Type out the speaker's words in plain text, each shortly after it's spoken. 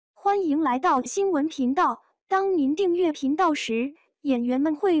欢迎来到新闻频道。当您订阅频道时，演员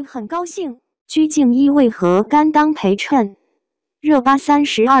们会很高兴。鞠婧祎为何甘当陪衬？热巴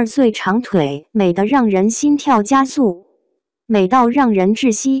32岁长腿美得让人心跳加速，美到让人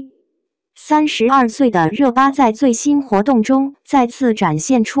窒息。32岁的热巴在最新活动中再次展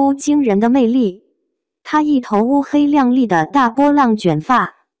现出惊人的魅力。她一头乌黑亮丽的大波浪卷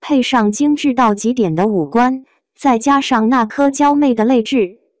发，配上精致到极点的五官，再加上那颗娇媚的泪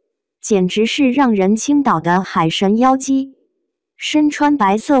痣，简直是让人倾倒的海神妖姬。身穿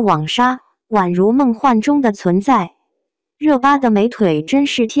白色网纱，宛如梦幻中的存在。热巴的美腿真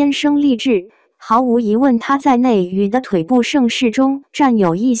是天生丽质，毫无疑问她在内娱的腿部盛世中占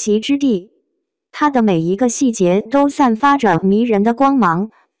有一席之地。她的每一个细节都散发着迷人的光芒，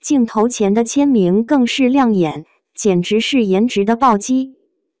镜头前的签名更是亮眼，简直是颜值的暴击。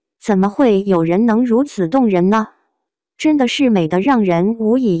怎么会有人能如此动人呢？真的是美得让人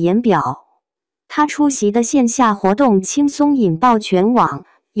无以言表。她出席的线下活动轻松引爆全网，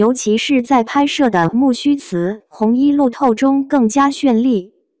尤其是在拍摄的木须辞红衣路透中更加绚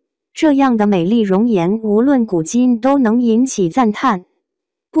丽。这样的美丽容颜，无论古今都能引起赞叹。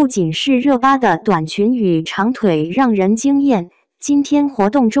不仅是热巴的短裙与长腿让人惊艳，今天活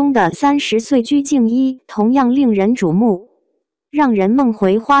动中的30岁鞠婧祎同样令人瞩目，让人梦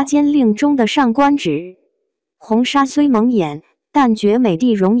回花间令中的上官芷。红纱虽蒙眼，但绝美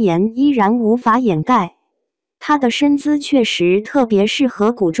的容颜依然无法掩盖。她的身姿确实特别适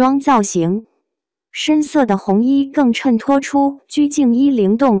合古装造型，深色的红衣更衬托出鞠婧祎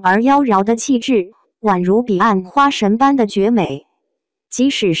灵动而妖娆的气质，宛如彼岸花神般的绝美。即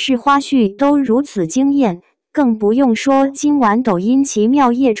使是花絮都如此惊艳，更不用说今晚抖音奇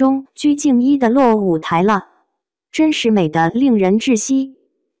妙夜中鞠婧祎的落舞台了，真是美得令人窒息。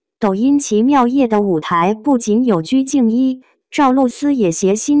抖音奇妙夜的舞台不仅有鞠婧祎，赵露思也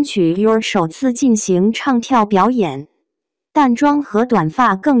携新曲《Your》首次进行唱跳表演，淡妆和短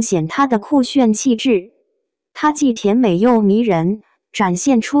发更显她的酷炫气质。她既甜美又迷人，展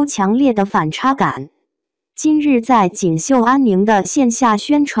现出强烈的反差感。今日在锦绣安宁的线下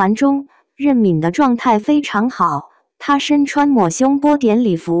宣传中，任敏的状态非常好，她身穿抹胸波点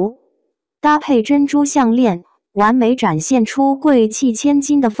礼服，搭配珍珠项链，完美展现出贵气千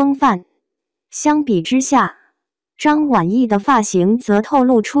金的风范。相比之下，张晚意的发型则透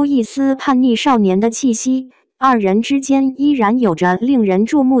露出一丝叛逆少年的气息，二人之间依然有着令人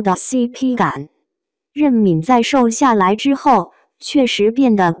注目的 CP 感。任敏在瘦下来之后，确实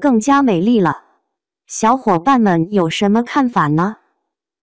变得更加美丽了。小伙伴们有什么看法呢？